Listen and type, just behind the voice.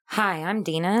Hi, I'm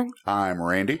Dina. I'm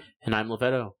Randy. And I'm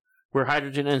Lovetto. We're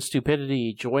Hydrogen and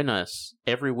Stupidity. Join us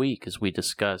every week as we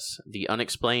discuss the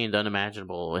unexplained,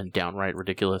 unimaginable, and downright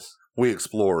ridiculous. We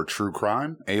explore true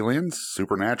crime, aliens,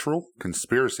 supernatural,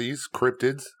 conspiracies,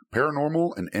 cryptids,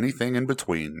 paranormal, and anything in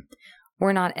between.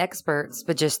 We're not experts,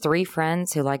 but just three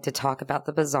friends who like to talk about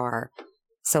the bizarre.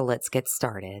 So let's get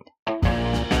started.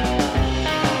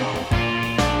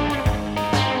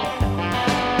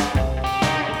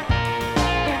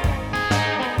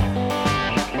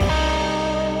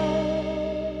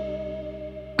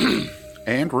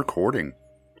 And recording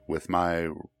with my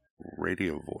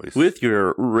radio voice. With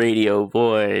your radio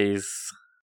voice.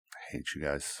 I hate you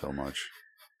guys so much.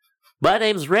 My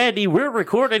name's Randy. We're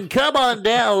recording. Come on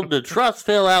down to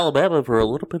Trussville, Alabama for a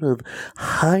little bit of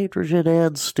Hydrogen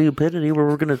and Stupidity, where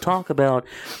we're going to talk about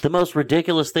the most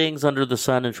ridiculous things under the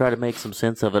sun and try to make some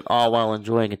sense of it, all while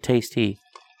enjoying a tasty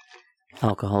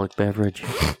alcoholic beverage.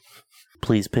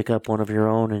 Please pick up one of your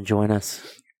own and join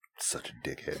us. Such a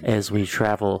dickhead. As we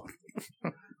travel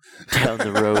down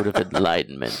the road of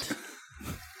enlightenment.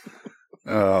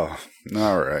 Oh,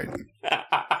 all right.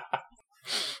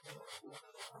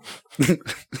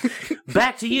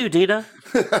 Back to you, Dina.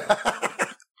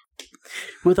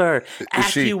 With our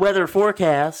AccuWeather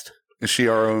forecast. Is she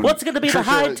our own? What's going to be the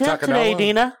high temp today,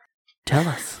 Dina? Tell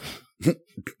us.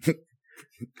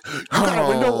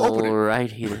 All right,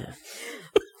 here.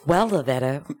 Well,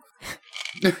 Lovetto.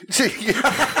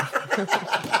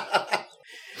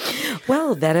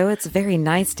 Well, Lovetto, it's a very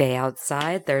nice day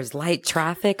outside. There's light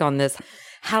traffic on this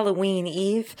Halloween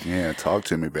Eve. Yeah, talk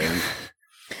to me, baby.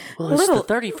 Well, it's the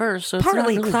 31st, so it's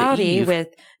partly not really cloudy with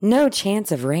no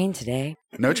chance of rain today.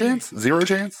 No chance? Zero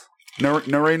chance? No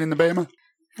rain in the Bama?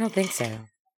 I don't think so.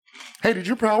 Hey, did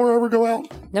your power ever go out?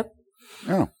 Nope.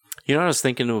 Oh. You know what I was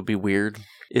thinking would be weird?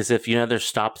 Is if, there's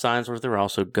stop signs where there are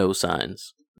also go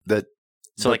signs.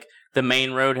 Like, the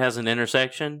main road has an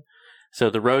intersection. So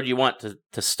the road you want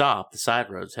to stop, the side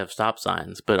roads have stop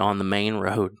signs. But on the main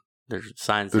road, there's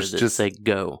signs that just say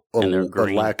go. And they're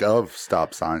green. A lack of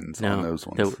stop signs on those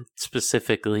ones. They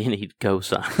specifically need go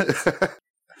signs.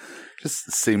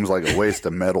 Just seems like a waste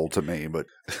of metal to me, but...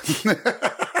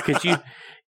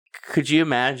 Could you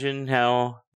imagine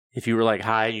how, if you were like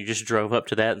high and you just drove up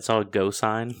to that and saw a go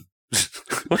sign?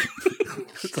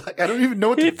 It's like, I don't even know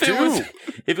what to do.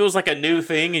 If it was like a new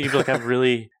thing and you'd be like,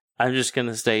 I'm just going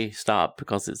to stay stop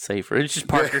because it's safer. And just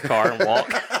park your car and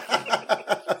walk.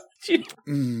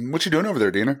 What you doing over there,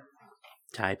 Dina?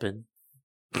 Typing.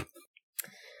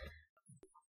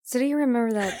 So do you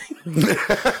remember that?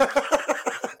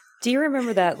 Do you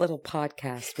remember that little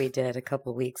podcast we did a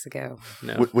couple weeks ago?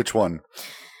 No. Which one?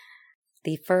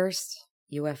 The first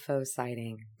UFO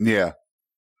sighting. Yeah.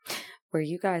 Where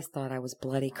you guys thought I was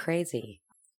bloody crazy.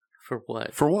 For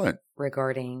what? For what?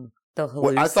 Regarding the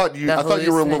I thought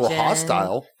you were a little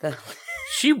hostile.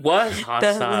 She was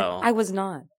hostile. I was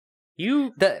not.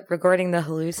 Regarding the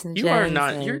hallucinogens. You are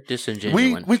not. You're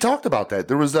disingenuous. We talked about that.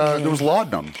 There was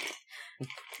laudanum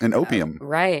and opium.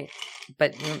 Right.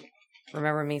 But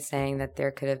remember me saying that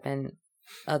there could have been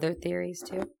other theories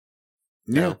too?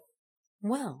 Yeah. No.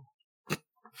 Well.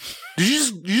 Did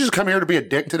you just come here to be a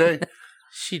dick today?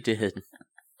 She did.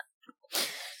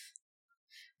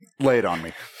 Lay it on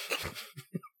me.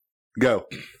 Go.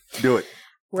 Do it.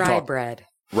 Rye bread.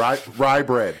 Rye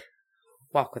bread.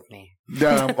 Walk with me.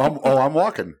 I'm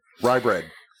walking. Rye bread.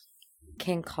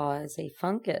 Can cause a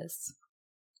fungus.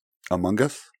 Among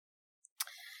Us?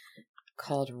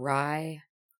 Called rye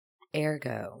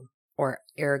ergot or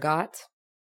ergot.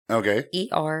 Okay.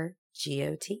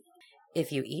 ERGOT.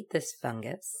 If you eat this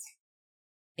fungus,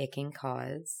 it can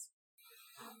cause...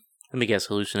 Let me guess,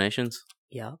 hallucinations?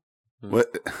 Yeah.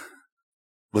 What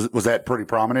was that pretty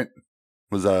prominent?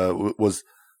 What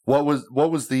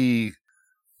was the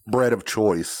bread of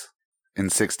choice in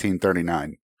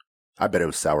 1639? I bet it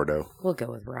was sourdough. We'll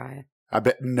go with rye.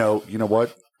 No, you know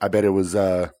what? I bet it was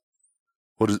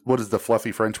what is the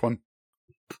fluffy French one?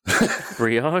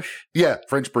 Brioche? Yeah,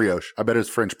 French brioche. I bet it was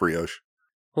French brioche.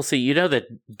 Well, see, that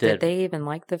did they even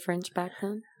like the French back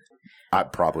then?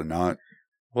 Probably not.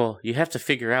 Well, you have to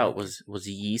figure out, was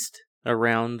yeast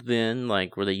around then?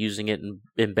 Like, were they using it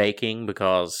in baking?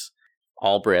 Because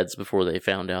all breads, before they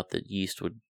found out that yeast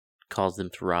would cause them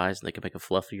to rise and they could make a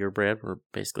fluffier bread, were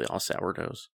basically all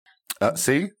sourdoughs.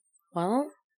 See?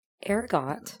 Well,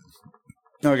 ergot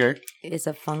is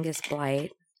a fungus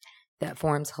blight that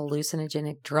forms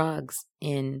hallucinogenic drugs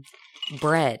in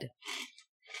bread.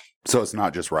 So it's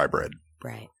not just rye bread.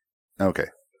 Right. Okay.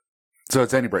 So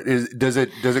it's any bread. Does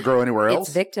it grow anywhere else?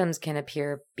 Its victims can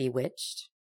appear bewitched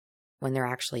when they're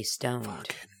actually stoned.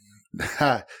 Fucking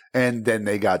And then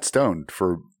they got stoned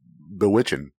for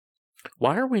bewitching.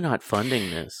 Why are we not funding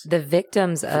this? The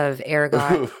victims of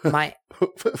ergot might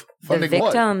Funding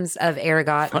what?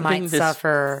 Funding might this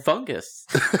suffer. fungus.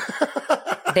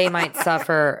 They might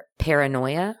suffer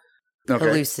paranoia, Okay.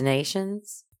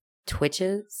 hallucinations,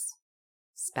 twitches,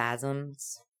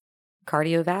 spasms,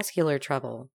 cardiovascular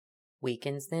trouble,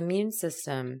 weakens the immune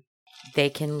system. They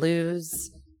can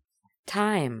lose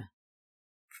time.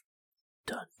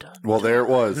 Dun, dun, Well, there it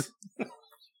was.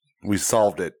 We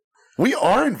solved it. We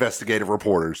are investigative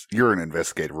reporters. You're an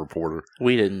investigative reporter.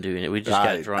 We didn't do it. We just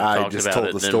got drunk, I talked just about told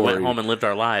it, the and then story. went home and lived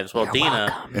our lives. Well, You're Dina,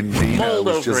 welcome. And Dina Mulled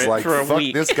was over just it like, for a fuck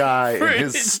week. this guy For and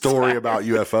his his story time. about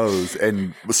UFOs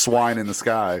and swine in the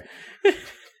sky.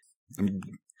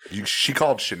 She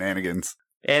called shenanigans.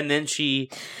 and then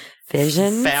she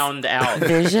Visions? found out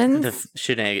Visions? the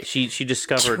shenanigans. She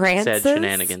discovered Trances? said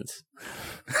shenanigans.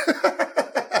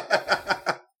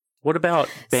 What about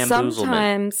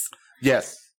bamboozlement?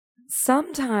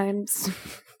 Sometimes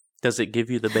Does it give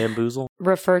you the bamboozle?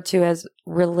 referred to as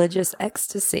religious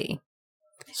ecstasy.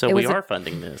 So It we was a- are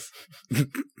funding this.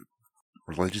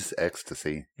 Religious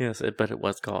ecstasy. Yes, but it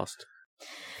was cost.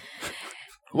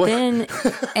 What? Then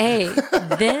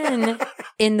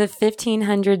in the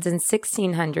 1500s and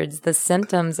 1600s, the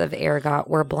symptoms of ergot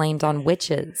were blamed on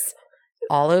witches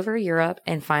all over Europe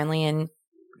and finally in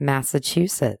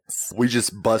Massachusetts. We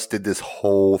just busted this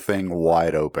whole thing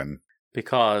wide open.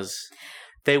 Because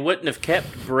they wouldn't have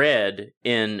kept bread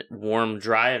in warm,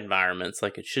 dry environments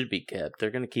like it should be kept. They're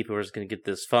going to keep it where it's going to get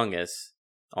this fungus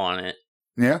on it.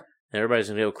 Yeah. And everybody's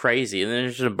going to go crazy. And then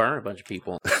it's going to burn a bunch of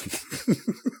people.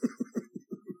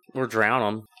 Or drown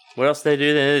them. What else did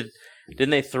they do? Didn't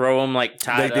they throw them like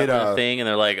tied They did, up in a thing? And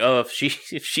they're like, "Oh, if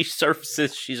she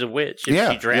surfaces, she's a witch.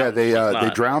 If she drowns, they she's not." they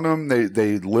drowned them.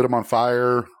 They lit them on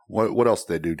fire. What else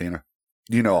did they do, Dina?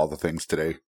 You know all the things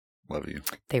today. Love you.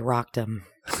 They rocked them.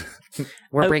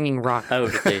 We're bringing rock. Oh,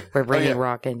 did they? We're bringing yeah.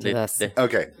 rock into They- this. they-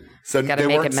 Okay, so Gotta they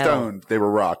make weren't it metal. stoned. They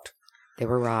were rocked. They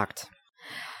were rocked.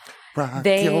 Rock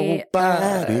They your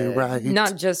body right.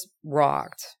 not just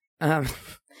rocked.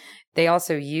 They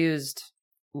also used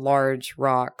large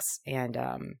rocks, and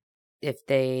if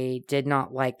they did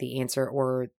not like the answer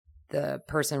or the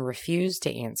person refused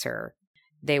to answer,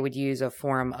 they would use a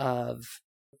form of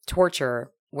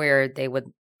torture where they would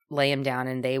lay him down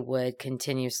and they would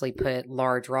continuously put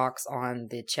large rocks on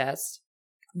the chest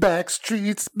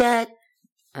Backstreet's back.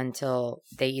 until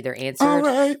they either answered All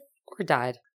right. or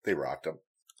died. They rocked them.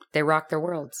 They rocked their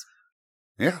worlds.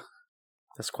 Yeah.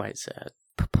 That's quite sad.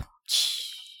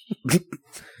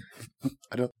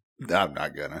 I'm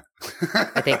not gonna.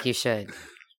 I think you should.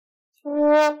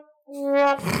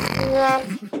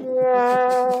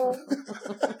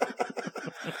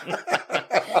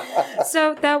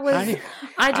 So that was.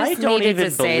 I just don't needed even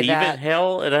to say believe that. in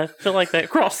hell, and I feel like that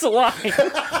crossed the line.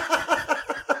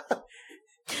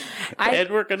 And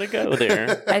we're gonna go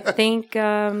there. I think.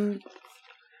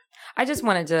 I just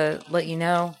wanted to let you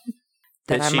know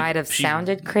that That I might have she-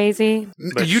 sounded crazy,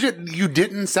 But you didn't. You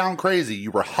didn't sound crazy.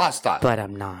 You were hostile. but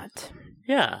I'm not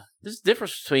Yeah, there's a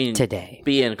difference between today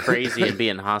being crazy and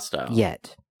being hostile.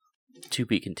 yet. To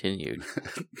be continued.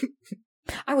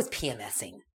 I was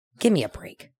PMSing. Give me a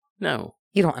break. No,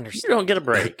 You don't you understand. don't get a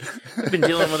break. You've been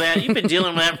dealing with that. You've been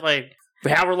dealing with that for like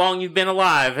however long you've been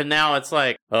alive, and now it's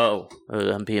like, I'm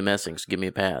PMSing, so give me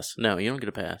a pass. No, you don't get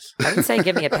a pass. I didn't say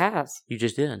give me a pass. You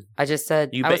just did. I just said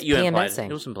You I bet was you implied. PMSing.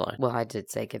 It was implied. Well, I did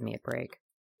say give me a break,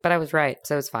 but I was right,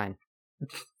 so it's fine.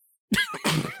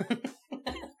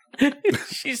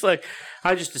 She's like,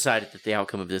 I just decided that the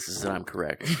outcome of this is that I'm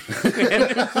correct.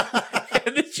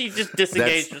 And then she just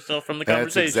disengaged herself from the That's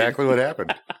conversation. exactly what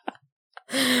happened.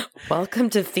 Welcome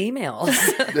to females.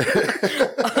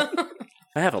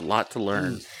 I have a lot to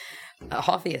learn.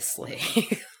 Obviously.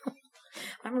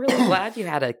 I'm really glad you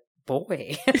had a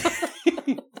boy.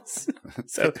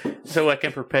 So I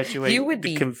can perpetuate You would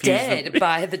the be confusion. dead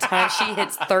by the time she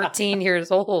hits 13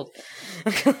 years old.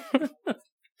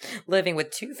 Living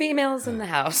with two females in the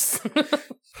house.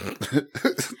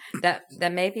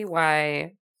 That may be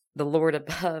why the Lord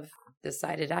above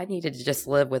decided I needed to just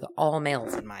live with all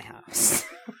males in my house.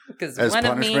 Because As one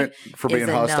of me punishment for being is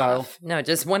hostile. enough. No,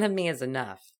 just one of me is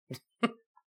enough.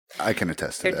 I can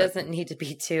attest to There that. doesn't need to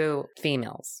be two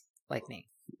females like me.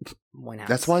 One house.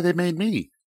 That's why they made me.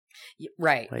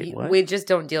 Right. Wait, what? We just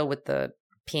don't deal with the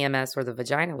PMS or the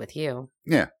vagina with you.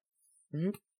 Yeah.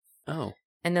 Oh.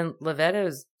 And then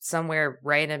Lovetto's somewhere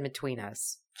right in between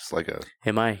us. Just like a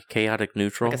Am I chaotic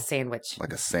neutral? Like a sandwich.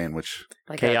 like a sandwich.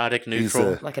 Like Chaotic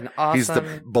neutral. like an He's awesome.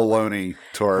 the bologna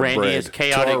to our Randy bread. is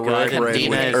chaotic to our good, and bread Dina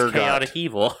with is ergot. chaotic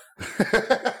evil.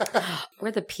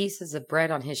 Where the pieces of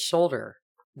bread on his shoulder,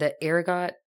 the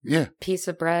ergot Yeah, piece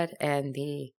of bread and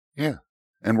the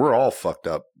and we're all fucked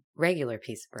up. regular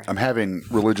piece of bread. I'm having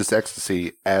religious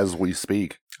ecstasy as we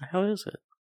speak. How is it?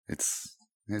 It's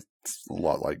a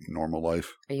lot like normal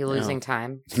life. Are you losing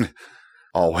time?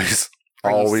 Always,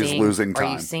 Are you always seeing- losing Are you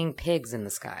time. seeing pigs in the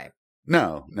sky?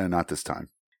 No, not this time.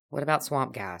 What about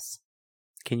swamp gas?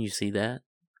 Can you see that?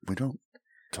 We don't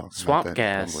talk Swamp about that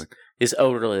in gas. public. It's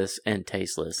odorless and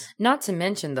tasteless. Not to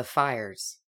mention the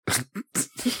fires.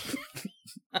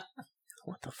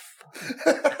 What the fuck?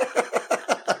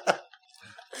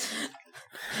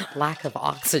 Lack of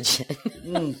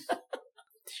oxygen.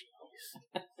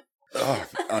 Oh,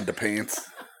 underpants.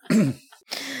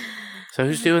 So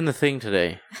who's doing the thing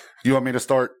today? You want me to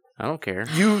start? I don't care.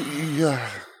 Yeah.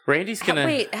 Randy's gonna.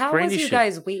 Wait, how Randy was you should-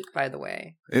 guys' week, by the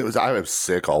way? I was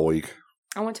sick all week.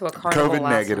 I went to a carnival COVID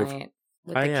last negative. night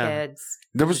with Oh, the yeah. kids.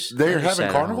 They're I just having sat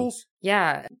at carnivals?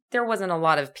 Yeah, there wasn't a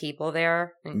lot of people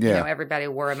there. And, Yeah. everybody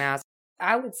wore a mask.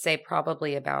 I would say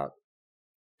probably about,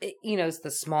 it's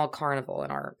the small carnival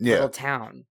in our Yeah. little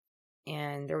town.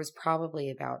 And there was probably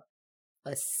about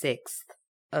a sixth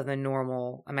of the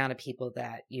normal amount of people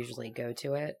that usually go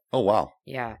to it. Oh, wow.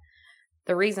 Yeah.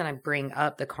 The reason I bring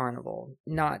up the carnival,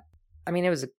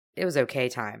 it was okay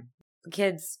time. The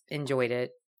kids enjoyed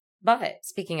it. But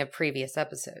speaking of previous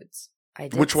episodes, I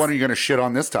did Which one are you going to shit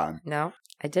on this time? No,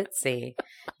 I did see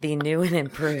the new and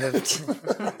improved.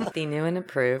 The new and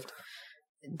improved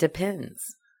Depends.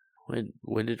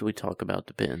 When did we talk about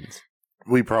Depends?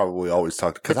 We probably always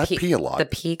talk because I The pee a lot. The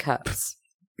pea cups.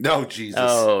 No, Jesus.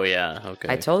 Oh yeah, okay.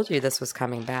 I told you this was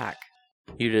coming back.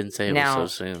 You didn't say it Now-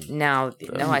 was so soon. Now,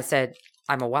 no, I said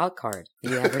I'm a wild card. You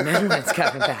never know when it's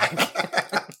coming back.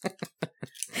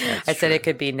 I said it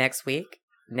could be next week,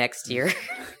 next year.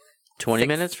 20 6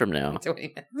 minutes from now.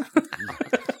 20 minutes.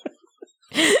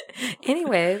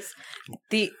 Anyways,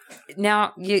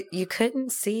 now you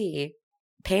couldn't see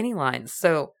panty lines,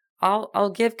 so I'll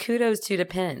give kudos to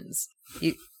Depends.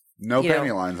 No you panty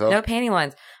know, lines. Oh. No panty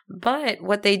lines, but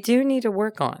what they do need to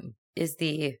work on is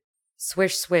the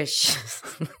swish swish.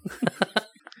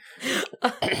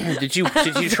 Did you try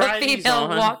the these female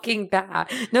on? walking by?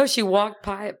 No, she walked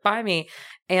by me,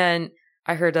 and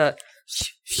I heard a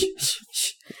shh, shh, shh,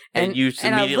 shh. And you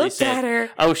and I immediately looked said, at her.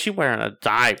 Oh, she wearing a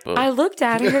diaper. I looked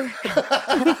at her.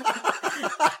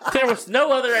 There was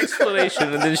no other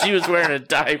explanation, and then she was wearing a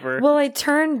diaper. Well, I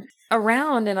turned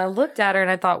around and I looked at her,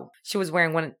 and I thought she was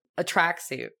wearing a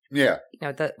tracksuit. Yeah,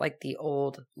 Like the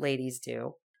old ladies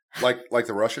do. like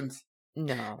the Russians.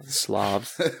 No.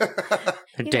 Slobs. They're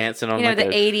You know- dancing on the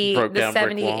a 80, broke the down brick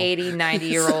 70, wall. 80,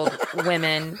 90-year-old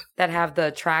women that have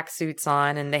the tracksuits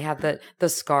on and they have the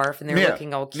scarf and they're Yeah,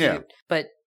 looking all cute, yeah. but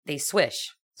they swish.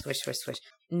 Swish, swish, swish.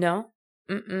 No.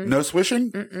 Mm-mm. No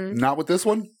swishing? Mm-mm. Not with this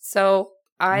one? So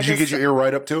Did you get your ear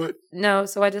right up to it? No,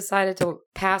 so I decided to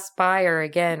pass by her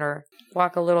again or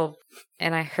walk a little,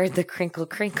 and I heard the crinkle,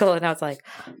 crinkle, and I was like,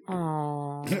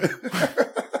 oh.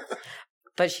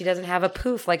 But she doesn't have a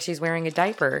poof like she's wearing a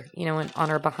diaper, on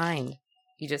her behind.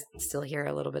 You just still hear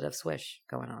a little bit of swish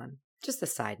going on. Just a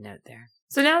side note there.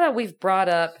 So now that we've brought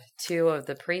up 2 of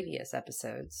the previous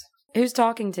episodes, who's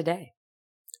talking today?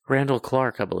 Randall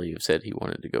Clark, I believe, said he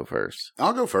wanted to go first.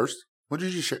 I'll go first. What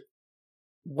did you shit?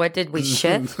 What did we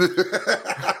shit?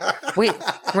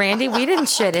 Randy, we didn't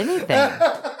shit anything.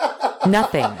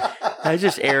 Nothing. I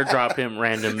just airdrop him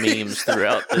random memes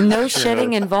throughout the No show.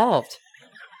 shitting involved.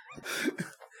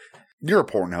 You're a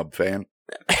Pornhub fan.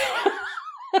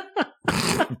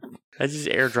 I just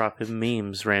airdrop him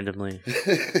memes randomly.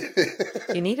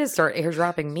 You need to start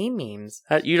airdropping me memes.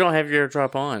 You don't have your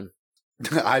airdrop on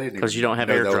I didn't because you don't have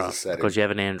know that was a airdrop setting. because you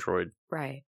have an Android.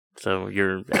 Right. So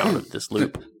you're out of this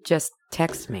loop. Just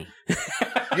text me.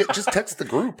 Yeah, just text the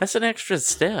group. That's an extra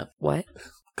step What?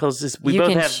 because we You both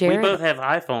can have share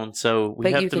iPhones, so we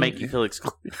But have you to can- make you feel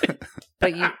excluded.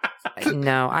 But you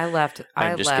no, I left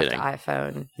I'm just kidding.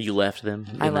 iPhone. You left them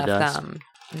in I the left dust. them.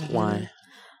 Mhm. Why?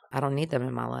 I don't need them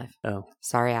in my life. Oh,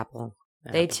 Sorry, Apple.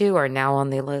 They too are now on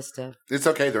the list of It's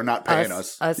okay. They're not paying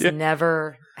us. Yeah.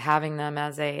 never having them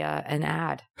as an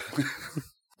ad,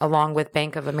 along with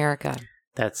Bank of America.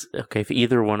 That's okay. If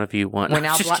either one of you want, We're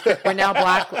now we're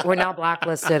now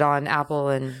blacklisted on Apple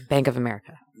and Bank of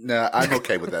America. Nah, I'm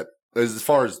okay with that. As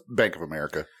far as Bank of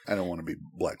America, I don't want to be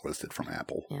blacklisted from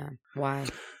Apple Yeah. Why?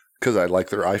 because I like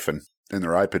their iPhone and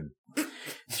their iPad.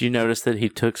 Did you notice that he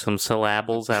took some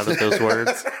syllables out of those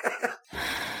words?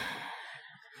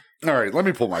 All right, let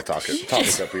me pull my topic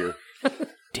up here.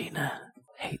 Dina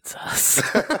hates us.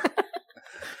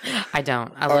 I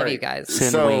don't. I All love right. you guys.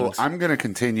 Send So wings. I'm going to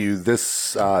continue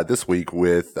this week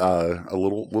with a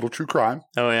little true crime,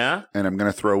 Oh, yeah? and I'm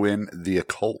going to throw in the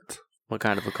occult, What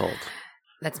kind of a cult?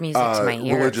 That's music to my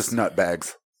ears. religious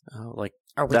nutbags. Oh, like,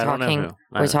 Are we I don't know talking? who.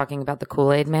 We're talking about the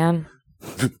Kool-Aid Man?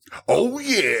 Oh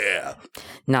yeah,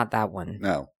 Not that one.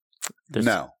 no, There's-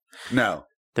 no,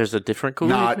 There's a different Kool-Aid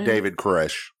not Man? David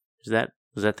Koresh.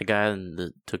 Was that the guy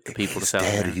that took the people to He's South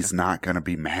dead. America? He's not going to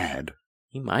be mad.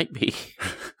 He might be.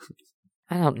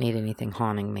 I don't need anything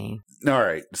haunting me. All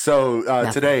right, so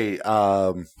Nothing. today,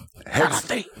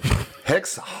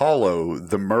 Hex Hollow,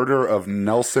 the murder of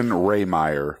Nelson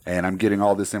Raymeyer, and I'm getting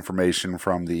all this information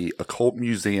from the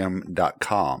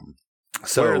occultmuseum.com.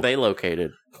 So Where are they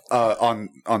located? on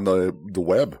the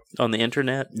web, On the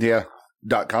internet? yeah,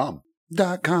 .com.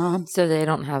 .com. So they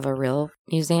don't have a real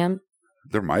museum?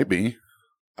 There might be.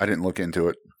 I didn't look into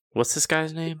it. What's this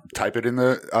guy's name? Type it in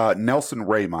the Nelson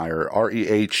Raymeyer,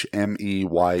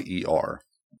 Rehmeyer.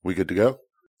 We good to go?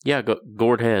 Yeah,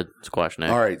 gourd head, squash neck.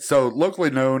 All right. So,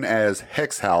 locally known as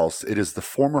Hex House, it is the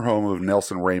former home of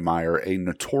Nelson Raymeyer, a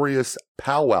notorious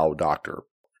powwow doctor.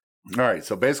 All right.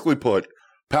 So, basically put,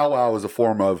 powwow is a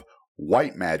form of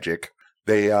white magic.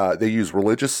 They use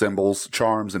religious symbols,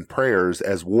 charms, and prayers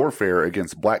as warfare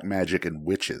against black magic and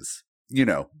witches. You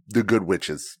know, the good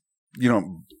witches. You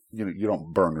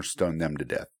don't burn or stone them to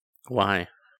death, Why?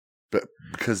 but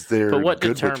because they're But what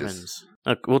good determines? witches.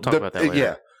 We'll talk about that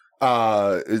later.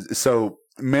 Yeah. So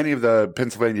many of the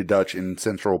Pennsylvania Dutch in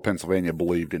central Pennsylvania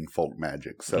believed in folk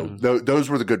magic. So those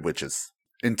were the good witches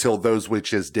until those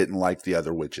witches didn't like the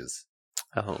other witches.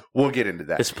 Oh, We'll get into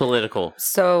that. it's political.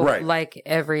 So, Right. like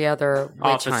every other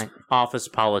witch hunt. Office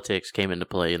politics came into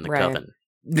play in the Right. coven.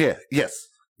 Yeah. Yes.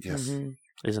 Yes. Mhm.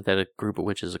 Isn't that a group of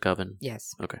witches, a coven?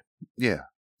 Yes. Yeah.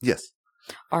 Yes.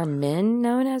 Are men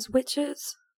known as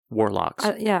witches? Warlocks.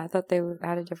 Yeah, I thought they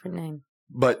had a different name.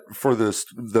 But for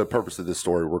the purpose of this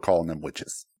story, we're calling them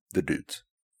witches, the dudes.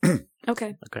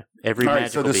 Okay. Okay. Every All right.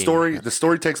 magical So the being-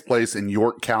 story takes place in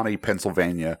York County,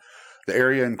 Pennsylvania. The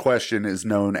area in question is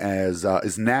now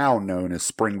known as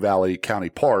Spring Valley County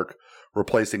Park,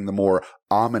 replacing the more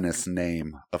ominous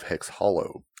name of Hex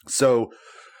Hollow. So,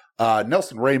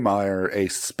 Nelson Raymeyer, a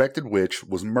suspected witch,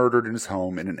 was murdered in his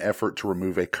home in an effort to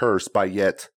remove a curse by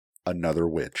yet another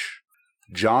witch.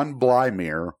 John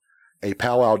Blymere, a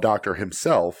powwow doctor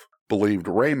himself, believed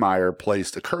Raymeyer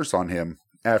placed a curse on him.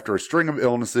 After a string of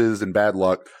illnesses and bad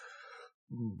luck,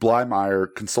 Blymere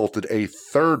consulted a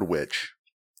third witch,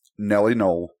 Nellie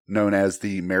Knoll, known as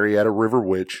the Marietta River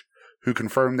Witch, who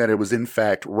confirmed that it was in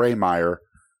fact Raymeyer.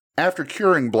 After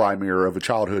curing Blymere of a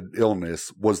childhood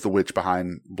illness, was the witch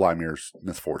behind Blymere's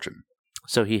misfortune.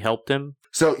 So he helped him?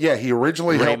 So yeah, he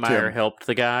originally helped Raymeyer him. helped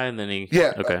the guy, and then he...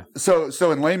 Yeah. Okay.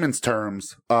 So in layman's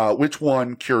terms, which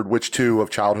one cured which two of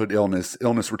childhood illness?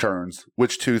 Illness returns.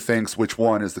 Which two thinks which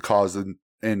one is the cause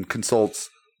and consults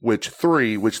which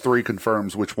three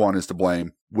confirms which one is to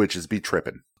blame, which is be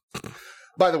tripping.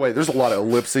 By the way, there's a lot of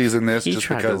ellipses in this He just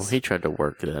tried because to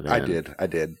work that in. I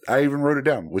did. I even wrote it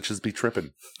down, which is be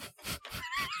tripping.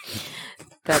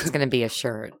 That's going to be a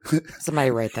shirt.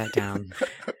 Somebody write that down.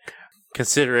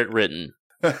 Consider it written.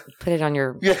 Put it on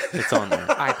your Yeah. It's on there.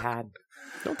 iPad.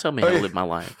 Don't tell me how Oh, to yeah. live my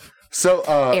life. So,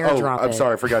 Airdrop I'm it.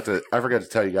 sorry, I forgot to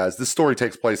tell you guys. This story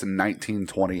takes place in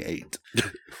 1928.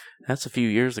 That's a few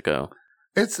years ago.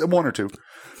 It's one or two.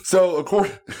 So,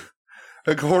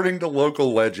 according to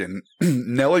local legend,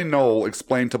 Nellie Knoll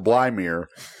explained to Blymere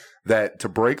that to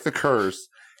break the curse,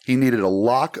 he needed a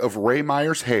lock of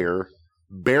Raymeyer's hair,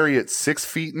 bury it 6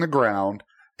 feet in the ground,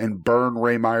 and burn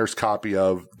Raymeyer's copy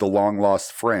of The Long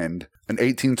Lost Friend, an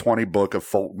 1820 book of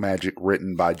folk magic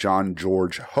written by John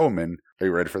George Homan. Are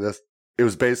you ready for this? It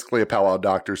was basically a powwow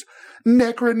doctor's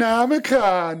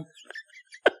Necronomicon.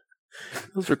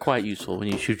 Those are quite useful when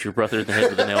you shoot your brother in the head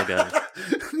with a nail gun.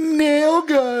 Nail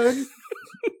gun.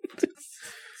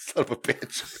 Son of a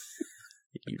bitch.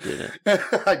 You did it.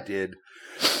 I did.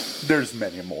 There's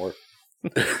many more.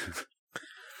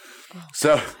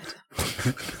 So,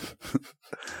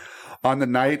 on the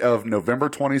night of November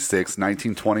 26,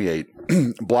 1928,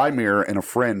 Blymere and a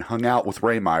friend hung out with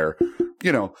Raymeyer,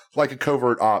 like a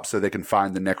covert op so they can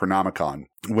find the Necronomicon.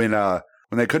 When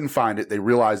they couldn't find it, they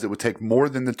realized it would take more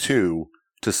than the two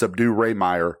to subdue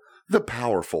Raymeyer, the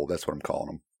powerful. That's what I'm calling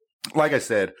him. Like I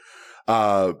said,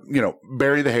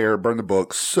 bury the hair, burn the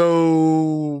book.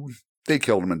 So they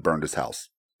killed him and burned his house.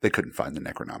 They couldn't find the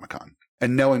Necronomicon.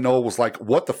 And Nellie Knoll was like,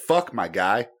 "What the fuck, my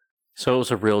guy?" So it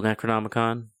was a real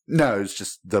Necronomicon? No, it's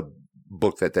just the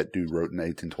book that dude wrote in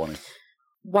 1820.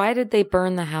 Why did they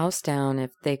burn the house down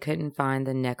if they couldn't find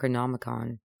the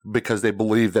Necronomicon? Because they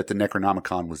believed that the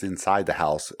Necronomicon was inside the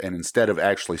house, and instead of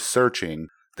actually searching,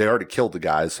 they already killed the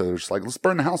guys, so they're just like, let's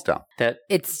burn the house down.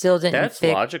 It still didn't That's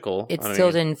logical. It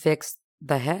still didn't fix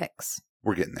the hex.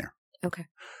 We're getting there. Okay.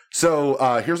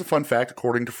 So here's a fun fact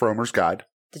according to Fromer's Guide.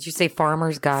 Did you say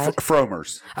Farmer's Guide?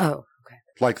 Fromer's. Oh, okay.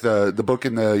 Like the book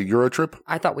in the Eurotrip?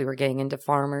 I thought we were getting into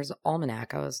Farmer's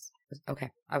Almanac. I was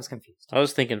confused. I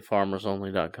was thinking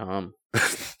farmersonly.com.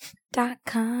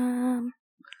 .com.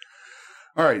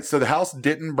 All right, so the house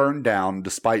didn't burn down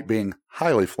despite being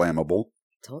highly flammable.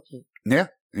 Told you. Yeah.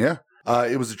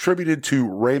 It was attributed to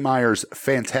Raymeyer's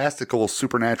fantastical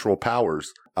supernatural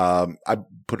powers. I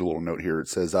put a little note here. It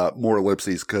says more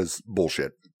ellipses because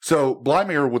bullshit. So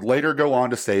Blymeyer would later go on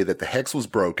to say that the hex was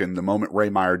broken the moment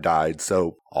Raymeyer died,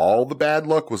 so all the bad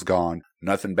luck was gone.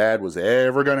 Nothing bad was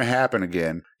ever going to happen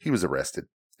again. He was arrested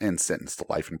and sentenced to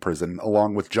life in prison,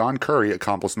 along with John Curry,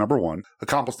 accomplice number 1.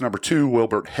 Accomplice number 2,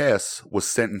 Wilbert Hess, was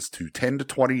sentenced to 10 to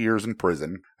 20 years in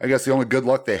prison. I guess the only good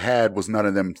luck they had was none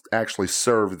of them actually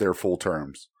served their full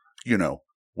terms. You know,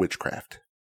 witchcraft.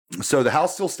 So the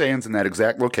house still stands in that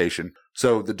exact location.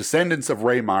 So the descendants of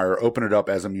Raymeyer open it up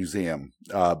as a museum.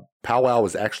 Powwow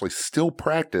is actually still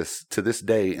practiced to this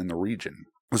day in the region.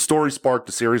 The story sparked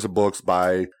a series of books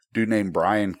by a dude named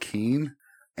Brian Keene,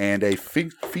 and a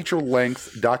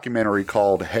feature-length documentary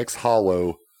called Hex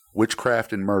Hollow,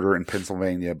 Witchcraft and Murder in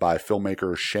Pennsylvania by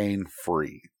filmmaker Shane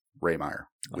Free. Raymeyer.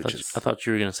 I thought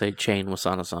you were going to say Chain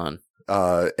Wasana-san.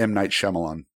 M. Night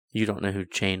Shyamalan. You don't know who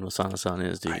Chain Wasana-san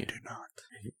is, do you? I do not.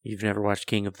 You've never watched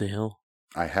King of the Hill?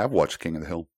 I have watched King of the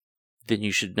Hill. Then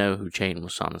you should know who Chain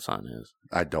Wasana-san is.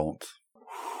 I don't.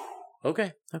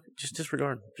 Okay. Just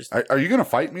disregard. Are you going to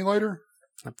fight me later?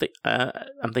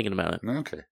 I'm thinking about it.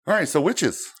 Okay. All right, so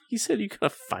witches. You said you're going to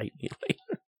fight me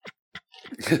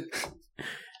later.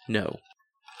 No.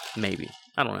 Maybe.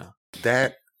 I don't know.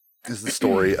 That is the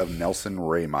story of Nelson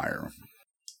Raymeyer.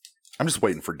 I'm just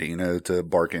waiting for Dina to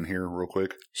bark in here real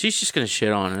quick. She's just going to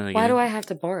shit on it again. Why do I have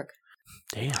to bark?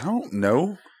 Damn. I don't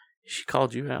know. She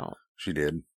called you out. She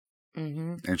did.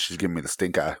 Mm-hmm. And she's giving me the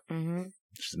stink eye. Mm-hmm.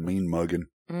 She's mean mugging.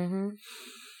 Mm-hmm.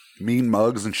 Mean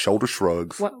mugs and shoulder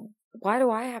shrugs. Why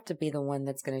do I have to be the one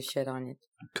that's going to shit on it?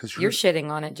 Because you're shitting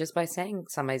on it just by saying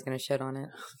somebody's going to shit on it.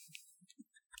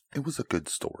 It was a good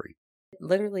story.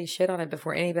 Literally shit on it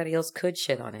before anybody else could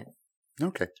shit on it.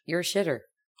 Okay. You're a shitter.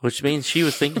 Which means she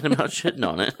was thinking about shitting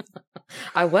on it.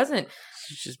 I wasn't.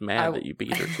 She's just mad that you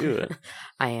beat her to it.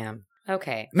 I am.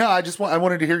 Okay. No, I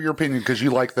wanted to hear your opinion because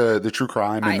you like the true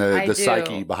crime and the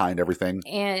psyche behind everything.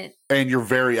 And you're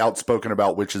very outspoken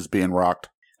about witches being rocked.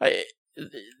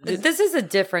 This is a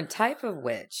different type of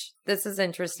witch. This is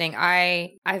interesting.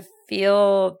 I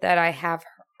feel that I have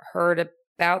heard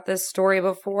about this story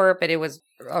before, but it was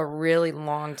a really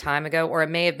long time ago, or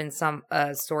it may have been some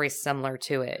story similar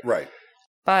to it. Right.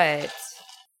 But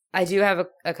I do have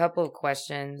a couple of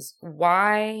questions.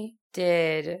 Why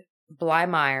did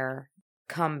Blymeyer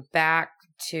come back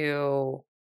to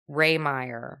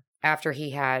Raymeyer after he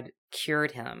had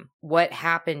cured him? What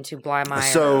happened to Blymeyer?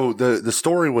 So the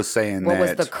story was saying what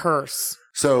was the curse?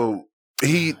 So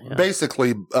he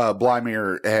basically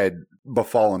Blymeyer had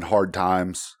befallen hard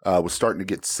times, was starting to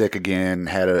get sick again,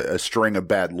 had a string of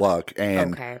bad luck,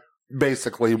 and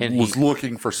basically was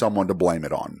looking for someone to blame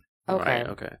it on. Okay. Right,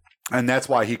 okay. And that's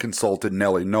why he consulted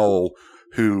Nellie Knoll,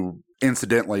 who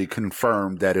incidentally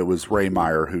confirmed that it was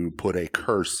Raymeyer who put a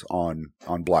curse on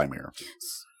Blymeyer.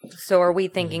 So are we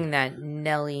thinking that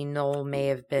Nellie Knoll may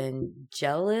have been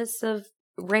jealous of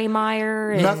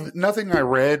Raymeyer? Nothing I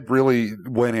read really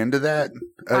went into that.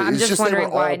 I'm it's just wondering they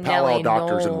were all why powwow Nellie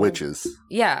doctors Knoll... and witches.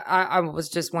 Yeah, I was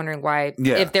just wondering why,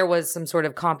 if there was some sort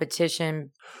of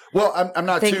competition. Well, I'm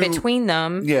not thing between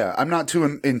them. Yeah, I'm not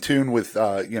too in tune with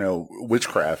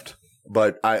witchcraft,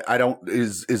 but I don't.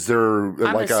 Is there?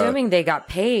 I'm assuming they got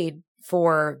paid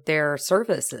for their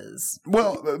services.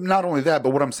 Well, not only that,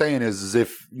 but what I'm saying is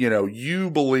if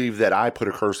you believe that I put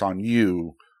a curse on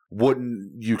you,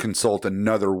 wouldn't you consult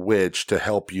another witch to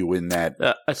help you in that?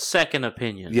 A second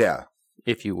opinion. Yeah.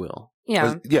 If you will.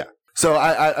 Yeah. Yeah. So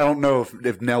I don't know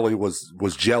if Nellie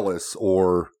was jealous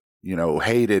or,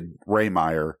 hated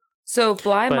Raymeyer. So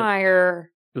Blymeyer...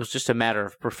 It was just a matter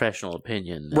of professional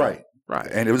opinion. Right. Right.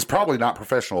 And it was probably not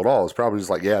professional at all. It's probably just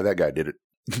like, yeah, that guy did it.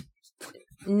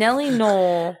 Nellie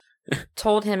Knoll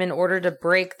told him in order to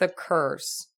break the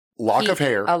curse... A lock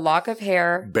of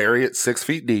hair. Bury it 6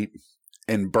 feet deep.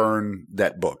 And burn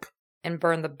that book. And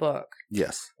burn the book.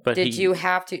 Yes. But did you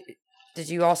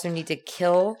also need to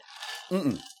kill?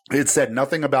 Mm-mm. It said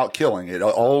nothing about killing. It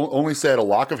only said a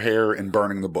lock of hair and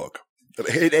burning the book.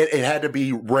 It had to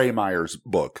be Ray Meyer's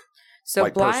book. So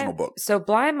Like personal book. So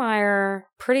Blymeyer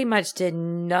pretty much did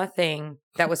nothing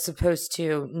that was supposed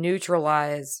to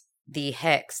neutralize the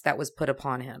hex that was put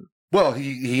upon him. Well,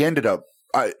 he ended up.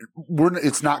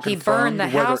 It's not He confirmed burned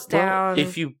the whether- house down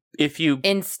If you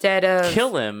instead of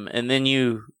kill him and then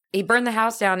you, He burned the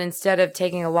house down instead of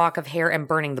taking a lock of hair and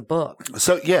burning the book.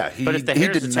 So yeah, but if the he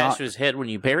hair is did attached not. to his head when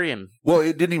you bury him, Well,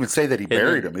 it didn't even say that he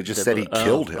buried him. It just said he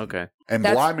killed him. Okay. And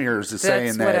That's- Blymeier's is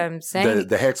saying what that I'm saying.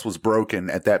 the hex was broken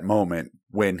at that moment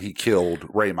when he killed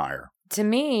Ray Meyer. To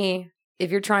me,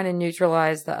 if you're trying to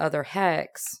neutralize the other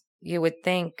hex, you would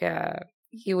think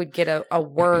you would get a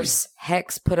worse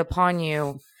hex put upon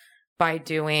you by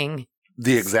doing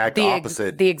The exact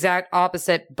opposite. The exact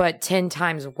opposite, but 10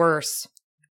 times worse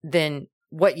than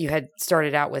what you had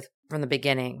started out with from the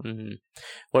beginning. Mm-hmm.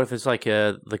 What if it's like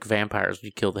vampires?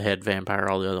 You kill the head vampire,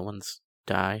 all the other ones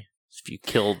die. If you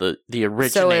kill the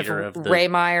originator of the Ray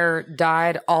Meyer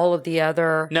died, all of the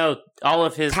other all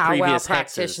of his powwow previous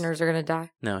practitioners hexes. are going to die.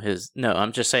 No,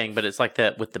 I'm just saying, but it's like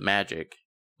that with the magic.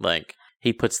 Like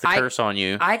he puts the curse on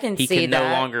you. I can he see can that.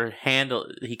 no longer handle.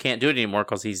 He can't do it anymore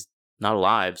because he's not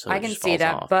alive. So I it can just see falls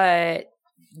that, off. but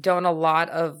don't a lot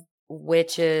of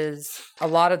witches, a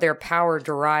lot of their power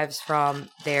derives from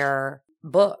their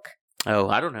book. Oh,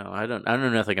 I don't know. I don't know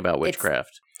nothing about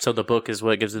witchcraft. So the book is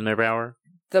what gives them their power.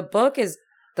 The book is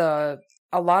a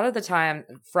lot of the time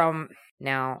from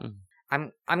now.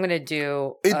 I'm going to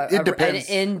do It depends.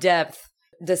 an in-depth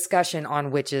discussion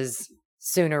on witches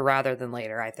sooner rather than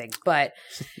later, I think. But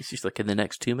She's like in the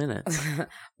next 2 minutes.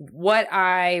 what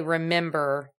I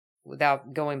remember,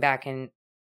 without going back and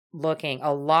looking,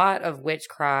 a lot of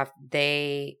witchcraft,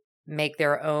 they make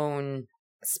their own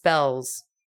spells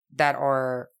that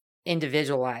are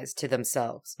individualized to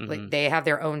themselves. Mhm. Like they have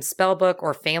their own spell book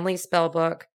or family spell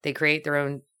book. They create their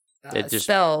own They just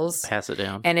spells, Pass it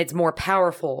down. and it's more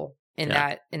powerful in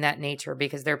Yeah. that nature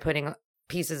because they're putting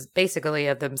pieces basically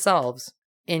of themselves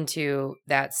into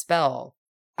that spell.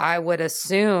 I would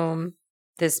assume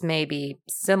this may be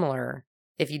similar.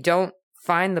 If you don't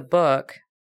find the book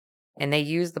and they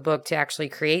use the book to actually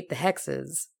create the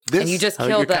hexes, and you just Oh,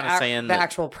 kill you're the, kinda saying that-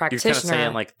 actual You're kind practitioner. of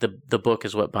saying like the book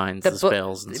is what binds the book-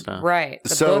 spells and stuff. Right. The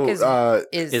So, book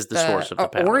is is the source of the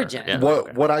power. origin. Yeah.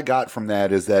 what I got from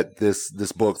that is that this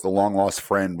book, The Long Lost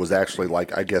Friend, was actually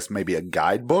like, I guess maybe a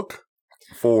guidebook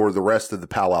for the rest of the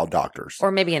powwow doctors.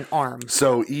 Or maybe an arm,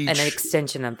 So an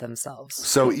extension of themselves.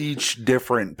 So each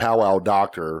different powwow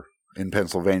doctor in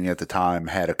Pennsylvania at the time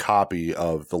had a copy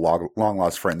of the Long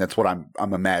Lost Friend. That's what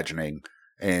I'm imagining.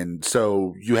 And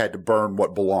so you had to burn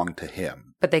what belonged to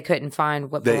him. But they couldn't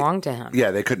find what belonged to him. Yeah,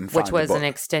 they couldn't find which was the an book.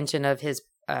 extension of his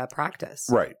practice.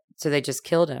 Right. So they just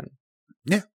killed him.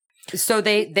 Yeah. So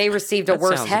they received a That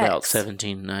worse sounds hex. about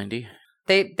 1790.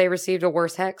 They received a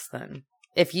worse hex then.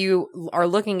 If you are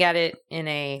looking at it in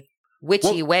a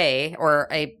witchy way or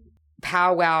a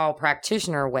powwow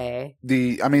practitioner way,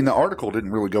 The article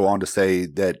didn't really go on to say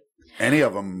that any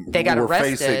of them They got were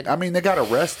arrested. facing. They got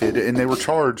arrested and they were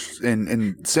charged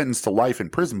and sentenced to life in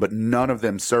prison, but none of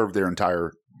them served their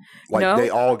entire. No, they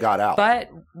all got out. but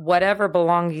whatever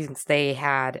belongings they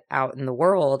had out in the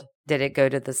world, did it go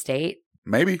to the state?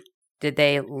 Maybe. Did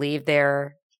they leave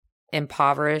there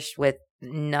impoverished with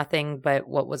nothing but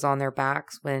what was on their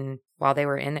backs while they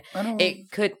were in it? I don't.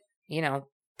 It could,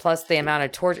 plus the amount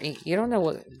of torture. You don't know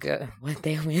what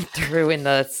they went through in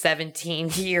the 17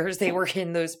 years they were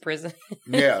in those prisons.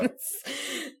 Yeah.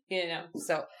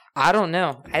 So I don't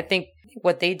know. I think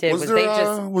what they did was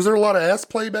was there a lot of ass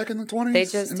play back in the 20s? they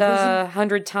just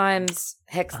 100 times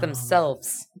hexed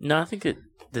themselves. No, I think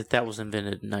that was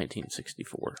invented in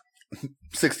 1964.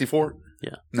 64? Yeah.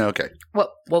 No, okay. What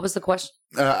was the question?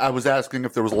 I was asking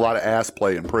if there was a lot of ass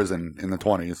play in prison in the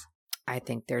 20s. I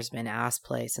think there's been ass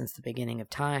play since the beginning of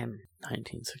time.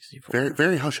 1964. Very,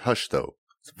 very hush hush, though.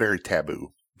 It's very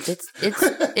taboo.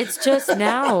 It's just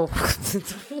now.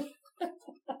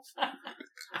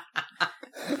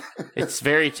 It's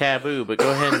very taboo, but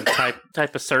go ahead and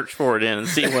type a search for it in and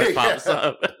see what pops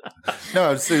up. No,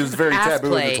 it was very Ass taboo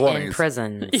play in the 20s. in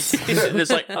prison. And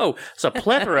it's like, it's a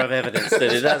plethora of evidence that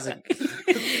it doesn't,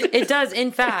 It does,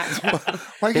 in fact.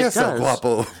 Why, yes, does.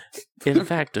 guapo. in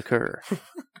fact, occur.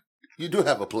 You do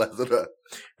have a plethora.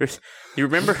 You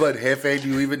remember? But, Jefe, do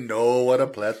you even know what a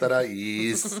plethora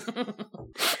is?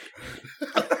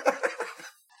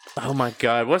 Oh my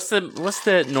God! What's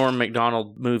that Norm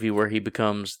Macdonald movie where he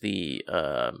becomes the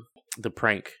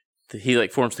prank? He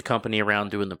forms the company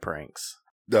around doing the pranks.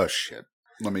 Oh, shit.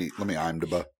 Let me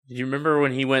IMDb. You remember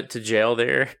when he went to jail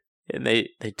there and they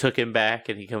took him back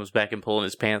and he comes back and pulling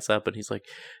his pants up and he's like,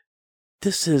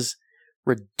 "This is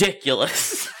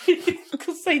ridiculous.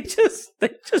 Because they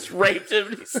just raped him.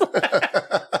 And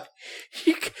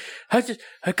he's like,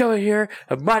 I go in here,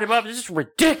 I might him up. This is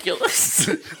ridiculous.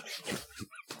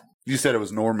 You said it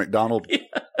was Norm Macdonald? Yes.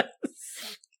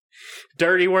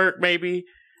 Dirty Work, maybe.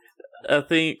 I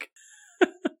think.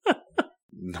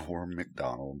 Norm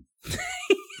Macdonald.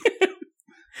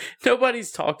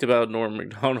 Nobody's talked about Norm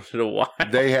Macdonald in a while.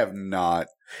 They have not.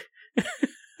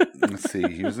 Let's see.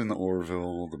 He was in the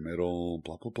Orville, The Middle,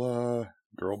 blah, blah, blah.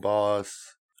 Girl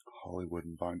Boss, Hollywood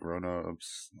and Fine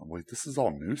Grown-Ups. Oh, wait, this is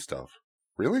all new stuff.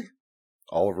 Really?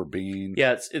 Oliver Bean.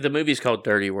 Yeah, the movie's called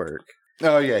Dirty Work.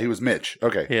 Oh, yeah, he was Mitch.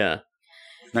 Okay. Yeah.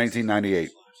 1998.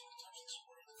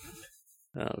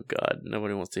 Oh, God.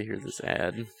 Nobody wants to hear this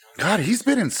ad. God, he's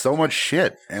been in so much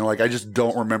shit. And, like, I just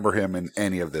don't remember him in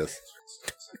any of this.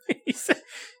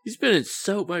 He's been in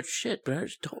so much shit, but I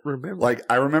just don't remember. Like,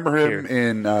 I remember him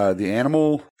in The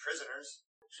Animal. Prisoners?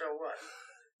 So what?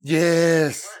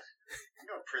 Yes. What? You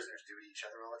know what prisoners do to each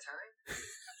other all the time?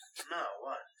 No,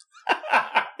 what?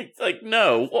 He's like,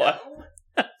 no, what?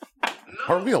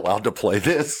 Are we allowed to play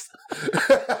this?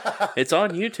 It's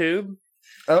on YouTube.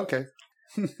 Okay.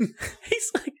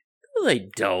 He's like, no, they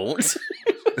don't.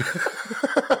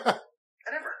 I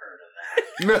never heard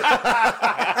of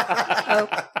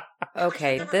that.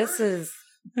 Okay, this is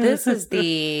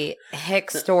the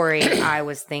Hex story I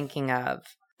was thinking of.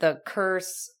 The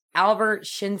curse, Albert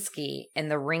Shinsky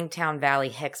and the Ringtown Valley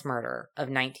Hex murder of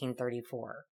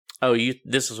 1934. Oh,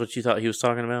 this is what you thought he was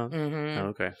talking about? Mm-hmm. Oh,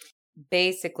 okay.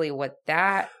 Basically, what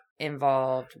that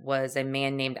involved was a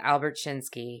man named Albert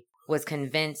Shinsky was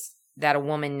convinced that a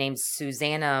woman named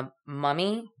Susanna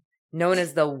Mummy, known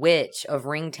as the Witch of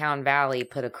Ringtown Valley,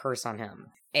 put a curse on him.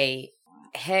 A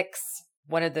hex,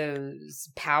 one of those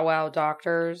powwow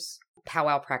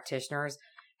practitioners,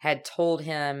 had told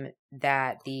him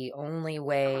that the only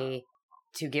way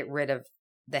to get rid of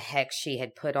the hex she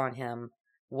had put on him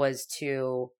was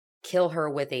to kill her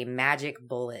with a magic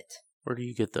bullet. Where do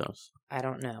you get those? I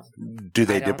don't know. Do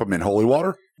they dip them in holy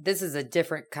water? This is a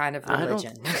different kind of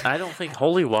religion. I don't think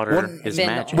holy water is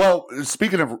magic. Well,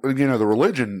 speaking of, the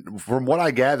religion, from what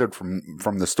I gathered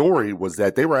from the story was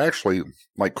that they were actually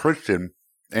like Christian,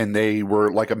 and they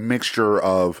were like a mixture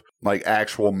of like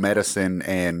actual medicine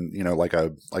and, like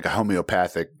a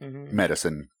homeopathic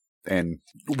medicine and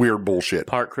weird bullshit.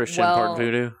 Part Christian, part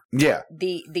voodoo. Yeah.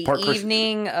 The Part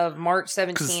evening of March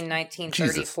 17,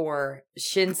 1934,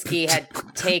 Shinsky had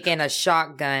taken a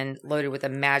shotgun loaded with a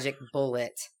magic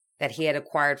bullet that he had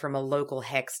acquired from a local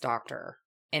hex doctor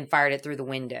and fired it through the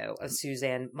window of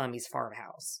Suzanne Mummy's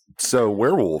farmhouse. So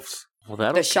werewolves.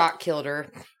 Well, the shot killed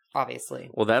her,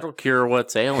 obviously. Well, that'll cure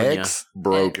what's ailing you. Hex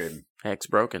broken. Hex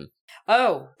broken.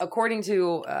 Oh, according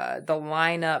to the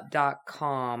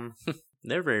lineup.com...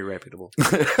 They're very reputable.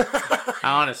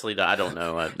 Honestly, I don't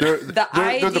know. They're the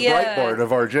Breitbart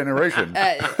of our generation.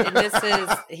 And this is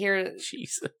here.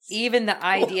 Jesus. Even the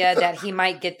idea that he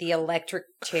might get the electric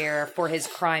chair for his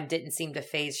crime didn't seem to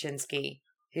faze Shinsky,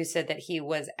 who said that he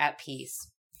was at peace.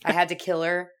 I had to kill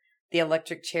her. The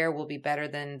electric chair will be better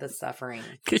than the suffering.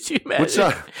 Could you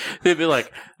imagine? They'd be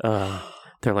like,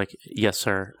 they're like, yes,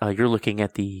 sir. You're looking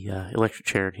at the electric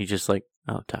chair. And he's just like,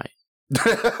 oh, tight.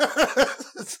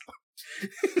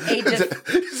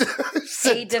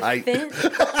 A defense.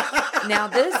 Now,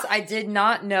 this I did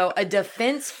not know. A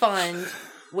defense fund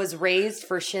was raised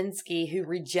for Shinsky, who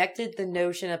rejected the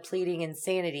notion of pleading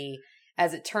insanity.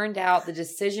 As it turned out, the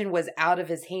decision was out of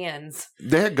his hands.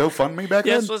 They had GoFundMe back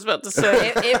then? Yes, I was about to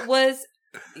say. It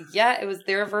was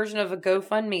their version of a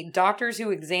GoFundMe. Doctors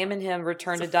who examined him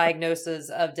returned a diagnosis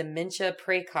of dementia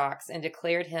praecox and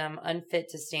declared him unfit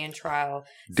to stand trial,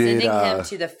 sending him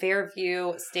to the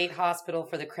Fairview State Hospital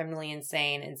for the Criminally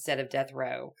Insane instead of death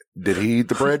row. Did he eat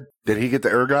the bread? Did he get the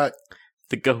ergot?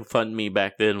 The GoFundMe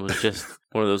back then was just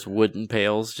one of those wooden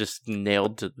pails just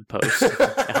nailed to the post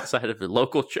outside of the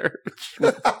local church.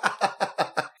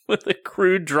 With a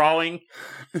crude drawing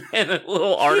and a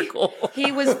little article.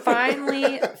 He was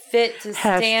finally fit to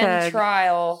stand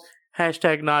trial.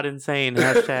 Hashtag not insane.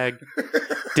 Hashtag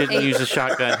didn't use a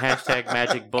shotgun. Hashtag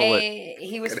magic bullet.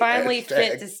 He was finally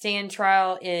fit to stand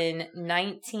trial in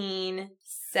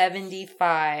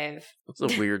 1975. It's a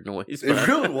weird noise. It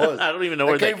really was. I don't even know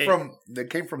where that came from. That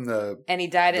came from the... And he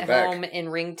died at home in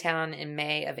Ringtown in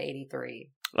May of 83.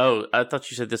 Oh, I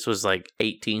thought you said this was like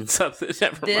 18 something.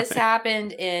 This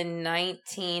happened in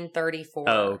 1934.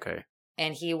 Oh, okay.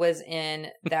 And he was in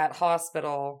that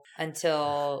hospital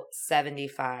until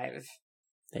 75.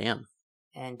 Damn.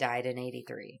 And died in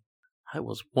 83. I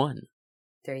was 1.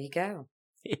 There you go.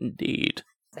 Indeed. Is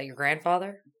that your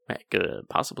grandfather?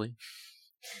 Possibly.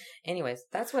 Anyways,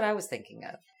 that's what I was thinking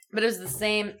of. But it was the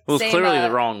same. It was same, clearly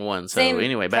the wrong one. So same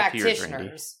anyway, back to yours, Randy.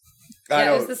 practitioners. I Yeah,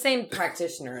 it was don't- the same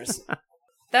practitioners.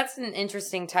 That's an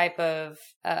interesting type of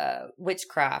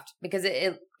witchcraft because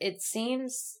it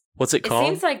seems What's it it called?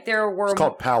 seems like there were It's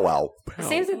called powwow. it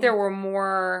seems that there were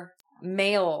more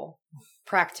male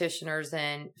practitioners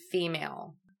than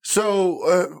female.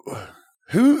 So,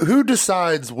 who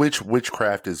decides which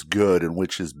witchcraft is good and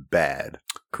which is bad?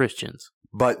 Christians.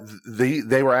 But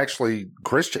they were actually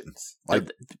Christians. Like,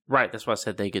 Right, that's why I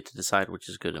said they get to decide which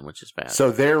is good and which is bad.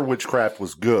 so their witchcraft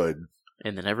was good,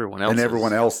 and then everyone and else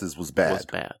everyone else's was bad. was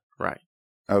bad. Right.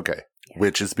 Okay,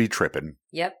 witches be tripping.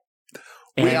 Yep.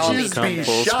 And We all we've Witches come be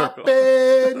full circle.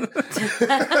 shopping.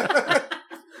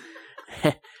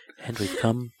 And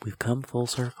we've come full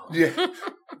circle. Yeah,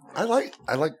 I like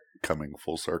coming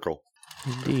full circle.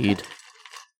 Indeed.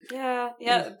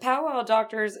 Yeah. Powwow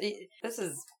doctors. This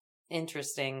is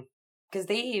interesting because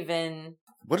they even.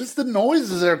 What is the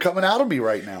noises that are coming out of me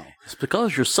right now? It's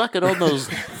because you're sucking on those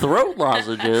throat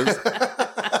lozenges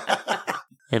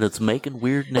and it's making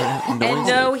weird noises. And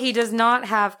no, he does not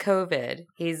have COVID.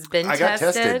 He's been I got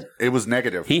tested. tested. It was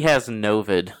negative. He has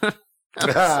Novid.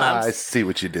 I see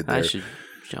what you did there. I should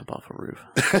jump off a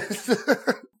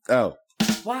roof. Oh,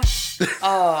 What?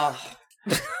 Oh.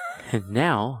 And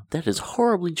now that is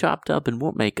horribly chopped up and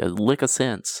won't make a lick of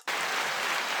sense.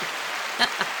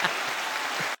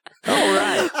 All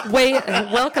right. Wait,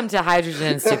 welcome to Hydrogen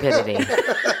and Stupidity,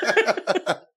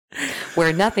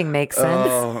 where nothing makes sense,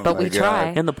 Oh, but my we God. try.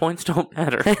 And the points don't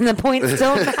matter. And the points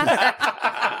don't matter.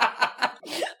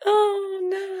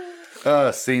 Oh,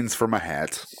 no. scenes from a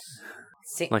hat.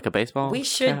 See, Like a baseball? we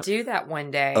should cap? do that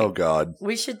one day. Oh God.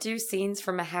 We should do scenes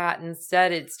from a hat.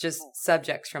 Instead, it's just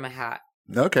subjects from a hat.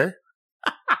 Okay.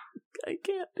 I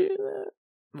can't do that.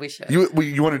 We should. You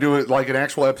want to do it like an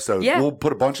actual episode? Yeah. We'll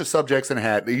put a bunch of subjects in a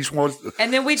hat. Each one.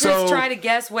 And then we just So- try to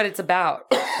guess what it's about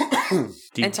Do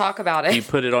you, and talk about do you it.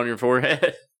 put it on your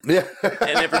forehead Yeah. and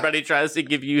everybody tries to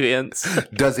give you hints?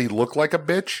 Does he look like a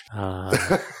bitch?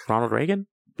 Ronald Reagan?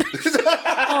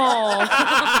 Oh.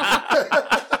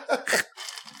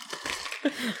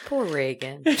 Poor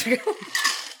Reagan.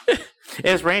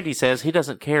 As Randy says, he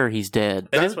doesn't care he's dead.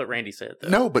 That is what Randy said, though.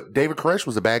 No, but David Koresh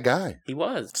was a bad guy, He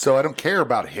was. so I don't care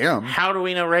about him. How do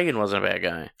we know Reagan wasn't a bad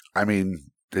guy? I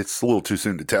mean, it's a little too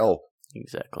soon to tell.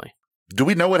 Exactly. Do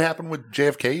we know what happened with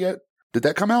JFK yet? Did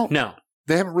that come out? No.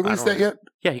 They haven't released don't that yet?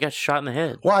 Yeah, he got shot in the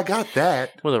head Well, I got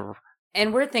that. with a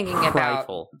And we're thinking about,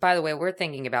 Rifle. by the way, we're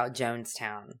thinking about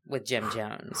Jonestown with Jim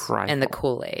Jones Rifle. and the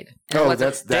Kool-Aid. Oh,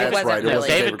 that's wasn't right. It really- was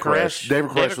David Koresh.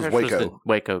 David Koresh was Waco. the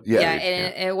Waco. Yeah. Yeah,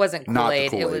 and it wasn't Not the Kool-Aid, it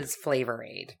Kool-Aid. was Flavor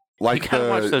Aid. Like You gotta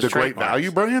watch the those Great trademarks.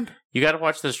 Value brand? You got to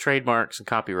watch those trademarks and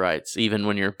copyrights, even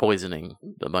when you're poisoning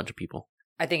a bunch of people.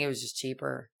 I think it was just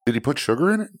cheaper. Did he put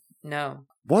sugar in it? No.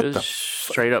 What It was the?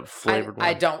 straight up flavored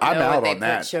I one. don't I'm know out if they on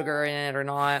that. put sugar in it or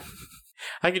not.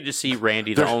 I could just see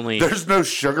Randy, the only. There's no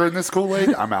sugar in this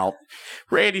Kool-Aid? I'm out.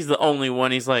 Randy's the only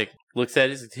one. He's like, looks at it.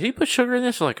 He's like, did he put sugar in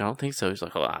this? We're like, I don't think so. He's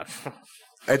like, oh,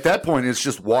 At that point, it's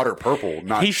just water purple,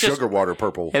 not He's just- sugar water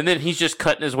purple. And then he's just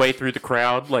cutting his way through the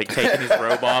crowd, like taking his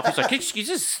robe off. He's like,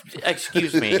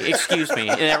 excuse me.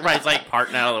 And everybody's like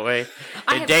parting out of the way.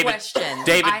 I And have questions.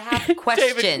 I have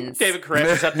questions. David Koresh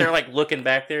is up there like looking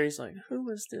back there. He's like, who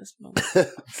is this?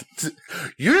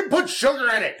 You didn't put sugar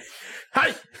in it.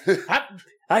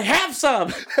 I have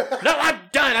some. No, I'm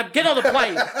done. I'm getting on the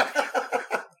plane.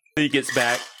 He gets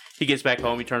back. He gets back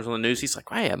home. He turns on the news. He's like,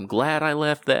 I am glad I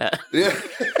left that. Yeah.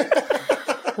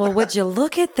 Well, would you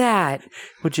look at that?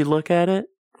 Would you look at it?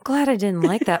 I'm glad I didn't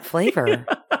like that flavor.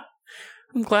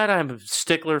 I'm glad I'm a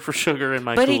stickler for sugar in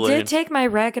my But he Kool-Aid. did take my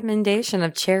recommendation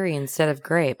of cherry instead of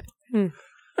grape.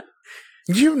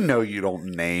 You know you don't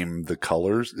name the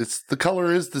colors. It's the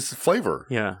color is this flavor.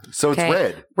 Yeah. So it's Okay.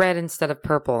 red. Red instead of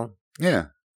purple. Yeah.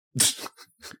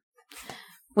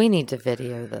 We need to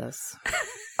video this.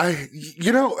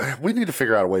 We need to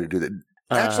figure out a way to do that.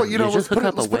 Actually, let's just put hook it,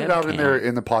 up a let's put it out in webcam. there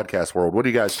in the podcast world. What do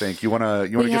you guys think? You wanna We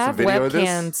get some have video of this?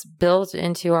 webcams built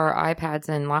into our iPads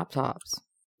and laptops.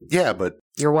 Yeah, but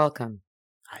You're welcome.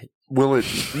 will it?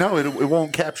 No, it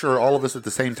won't capture all of us at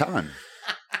the same time.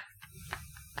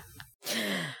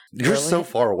 You're Really? so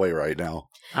far away right now.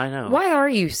 I know. Why are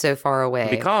you so far away?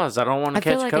 Because I don't want to I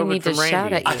feel catch like I COVID need to from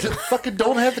shout Randy. at I just fucking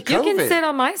don't have the you COVID. can sit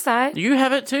on my side. You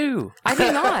have it too. I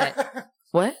do not.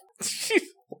 What?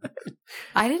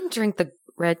 I didn't drink the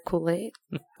red Kool-Aid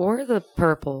or the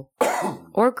purple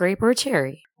or grape or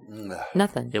cherry.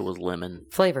 Nothing. It was lemon.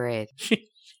 Flavor Aid.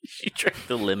 She drank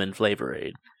the lemon Flavor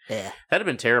Aid. Yeah. That'd have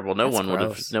been terrible. No That's one would have.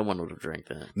 gross. No one would have drank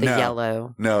that. The No.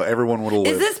 yellow. No, everyone would have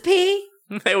Is lived. this pee?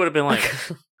 They would have been like,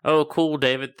 Oh, cool,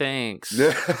 David. Thanks.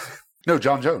 No,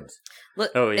 John Jones. Look,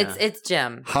 Oh, yeah. it's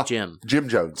Jim. Jim. Jim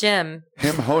Jones. Jim.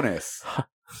 Him Jones.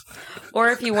 Or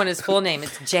if you want his full name,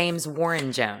 it's James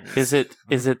Warren Jones. Is it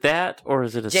that, or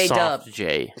is it a J-Dub. soft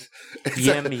J?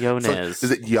 Yim Yones.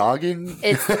 Is it Yogging?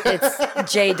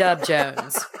 It's J Dub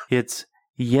Jones. It's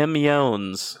Yim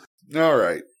Yones. All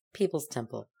right. People's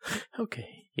Temple. Okay.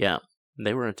 Yeah.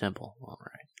 They were a temple. All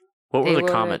right. What They were the were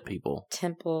Comet people?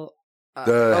 Temple.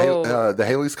 The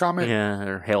Haley's Comet? Yeah,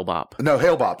 or Hail Bop. No,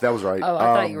 Hale Bop. That was right. Oh, I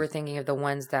thought you were thinking of the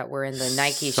ones that were in the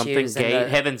Nike Something shoes. Gate. And the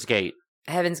Heaven's Gate.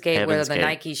 Heaven's Gate, where Heaven's the Gate.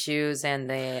 Nike shoes and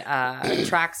the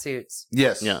tracksuits.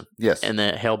 Yes. Yeah. Yes. And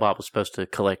the Hail Bop was supposed to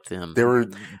collect them. They were I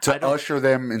to don't- usher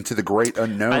them into the great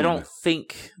unknown. I don't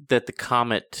think that the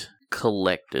Comet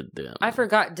collected them. I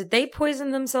forgot. Did they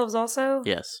poison themselves also?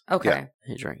 Yes. Okay.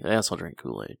 Yeah. They also drank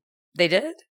Kool-Aid. They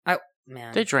did? Oh,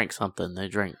 man. They drank something. They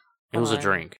drank. It was a Alright.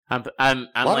 drink. I'm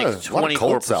Lot like of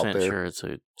cults out 24% there. sure it's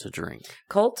a drink.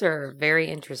 Colts are very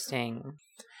interesting.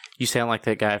 You sound like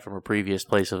that guy from a previous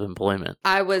place of employment.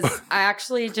 I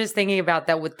actually just thinking about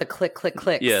that with the click, click,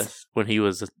 clicks. Yes, when he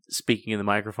was speaking in the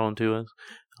microphone to us.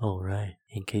 All right,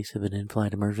 in case of an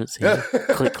in-flight emergency,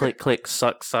 click, click, click,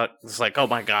 suck, suck. It's like, oh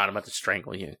my god, I'm about to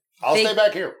strangle you. I'll They- stay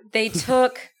back here. They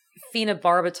took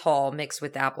phenobarbital mixed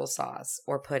with applesauce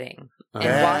or pudding and,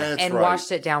 That's right.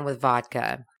 washed it down with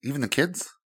vodka. Even the kids?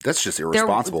 That's just There-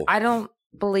 irresponsible. I don't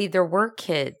believe there were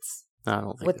kids I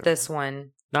don't think with there this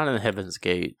one. Not in the Heaven's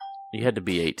Gate. You had to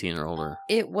be 18 or older.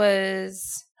 It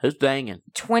was Who's banging?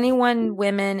 21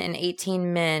 women and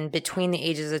 18 men between the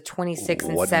ages of 26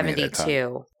 and Wasn't me at that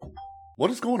 72.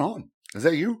 What is going on? Is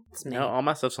that you? It's me. No, all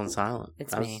my stuff's on silent.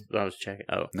 It's I was, me. I was checking.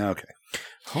 Oh. No, okay.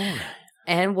 All right.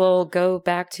 And we'll go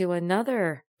back to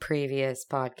another previous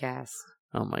podcast.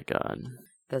 Oh my god.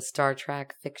 The Star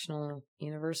Trek fictional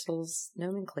universals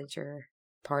nomenclature,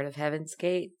 part of Heaven's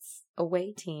Gate's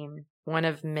away team. One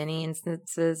of many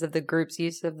instances of the group's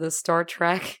use of the Star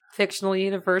Trek fictional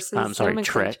universes. I'm sorry,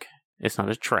 nomenclature. Trek. It's not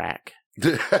a track.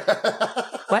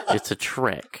 What? It's a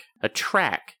trek. A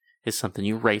track is something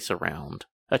you race around.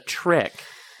 A trek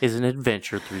is an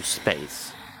adventure through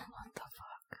space.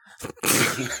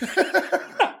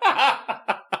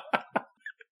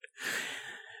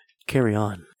 Carry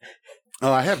on.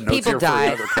 Oh, I have notes People here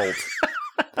died. for the other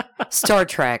cult. Star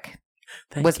Trek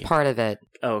Thank was you. part of it.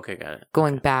 Oh, okay, got it.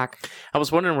 Going back, I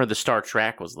was wondering where the Star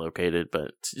Trek was located,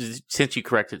 but since you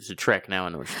corrected it to Trek, now I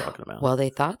know what you're talking about. well, they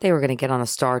thought they were going to get on a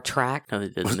Star Trek. no, they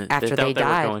didn't. after they they thought they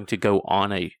died. were going to go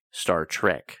on a Star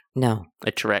Trek. No,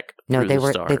 A trek. no, through they the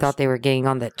were. Stars. They thought they were getting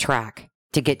on the track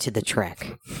to get to the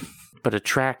Trek. But a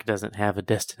track doesn't have a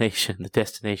destination. The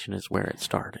destination is where it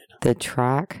started. The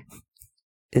track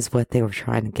is what they were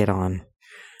trying to get on.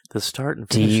 The start and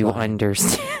Do finish you line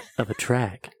understand? of a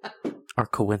track are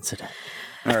coincident.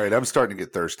 All right, I'm starting to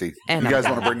get thirsty. And you guys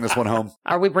want to bring this one home?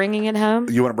 Are we bringing it home?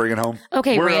 You want to bring it home?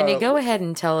 Okay, We're, Randy, go ahead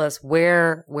and tell us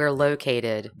where we're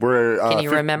located. We're Can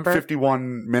you remember?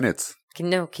 51 minutes. Can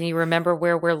you remember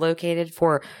where we're located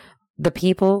for the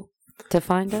people to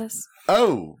find us?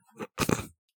 Oh,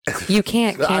 You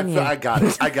can't, can you? I got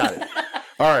it.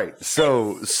 All right.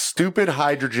 So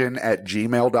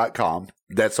stupidhydrogen@gmail.com.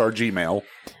 That's our Gmail,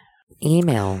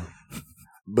 Email.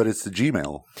 but it's the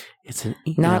Gmail. It's an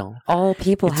Not email. all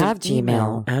people It's an have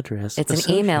email Gmail. address. It's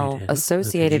an email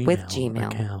associated with a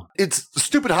Gmail. account. It's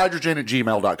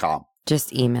stupidhydrogen@gmail.com.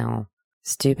 Just email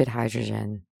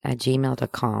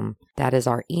stupidhydrogen@gmail.com. That is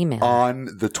our email On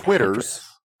the Twitters,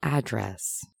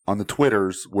 address,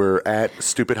 we're at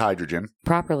stupidhydrogen.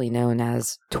 properly known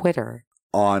as Twitter,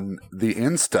 On the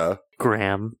Insta,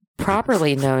 Graham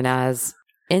properly known as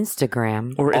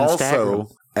Instagram, or Instagram. also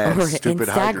at or Stupid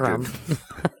Instagram. Hydrogen.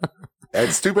 At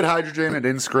Stupid Hydrogen, at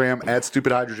Instagram, at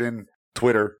Stupid Hydrogen,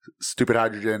 Twitter,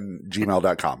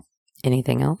 stupidhydrogen@gmail.com.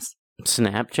 Anything else?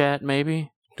 Snapchat, maybe?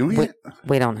 Do we?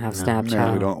 We don't have No,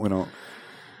 Snapchat. No, we don't.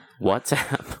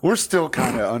 WhatsApp? We're still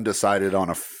kind of undecided on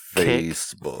a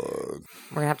Facebook.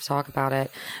 We're going to have to talk about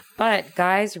it. But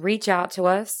guys, reach out to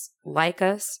us, like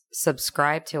us,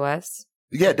 subscribe to us.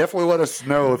 Yeah, definitely let us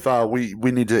know if we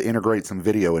need to integrate some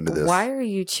video into this. Why are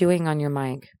you chewing on your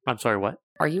mic? I'm sorry, what?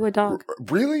 Are you a dog?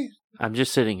 Really? I'm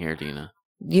just sitting here, Dina.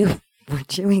 You were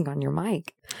chewing on your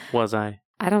mic. Was I?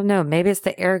 I don't know. Maybe it's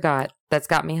the ergot that's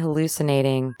got me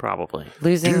hallucinating, Probably.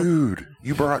 losing. Dude,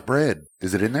 you brought bread.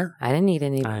 Is it in there? I didn't eat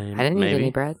any. I didn't eat maybe.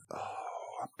 any bread. Oh,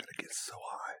 I'm going to get so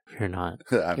high. You're not.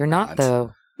 I'm You're not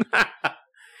though.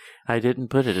 I didn't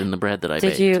put it in the bread that I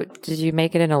baked. Did you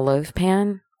make it in a loaf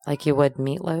pan? Like you would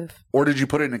meatloaf? Or did you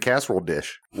put it in a casserole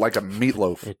dish like a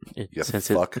meatloaf? You Since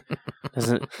fuck.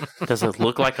 Does it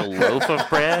look like a loaf of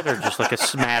bread or just like a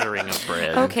smattering of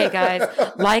bread? Okay, guys,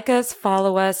 like us,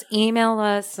 follow us, email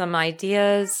us some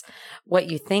ideas,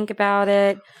 what you think about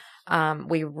it.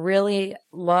 We really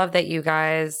love that you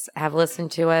guys have listened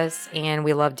to us, and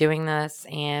we love doing this,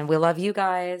 and we love you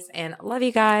guys, and love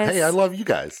you guys. Hey, I love you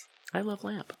guys. I love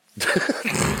lamp.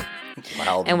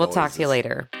 Loud and we'll talk to you noises.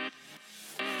 later.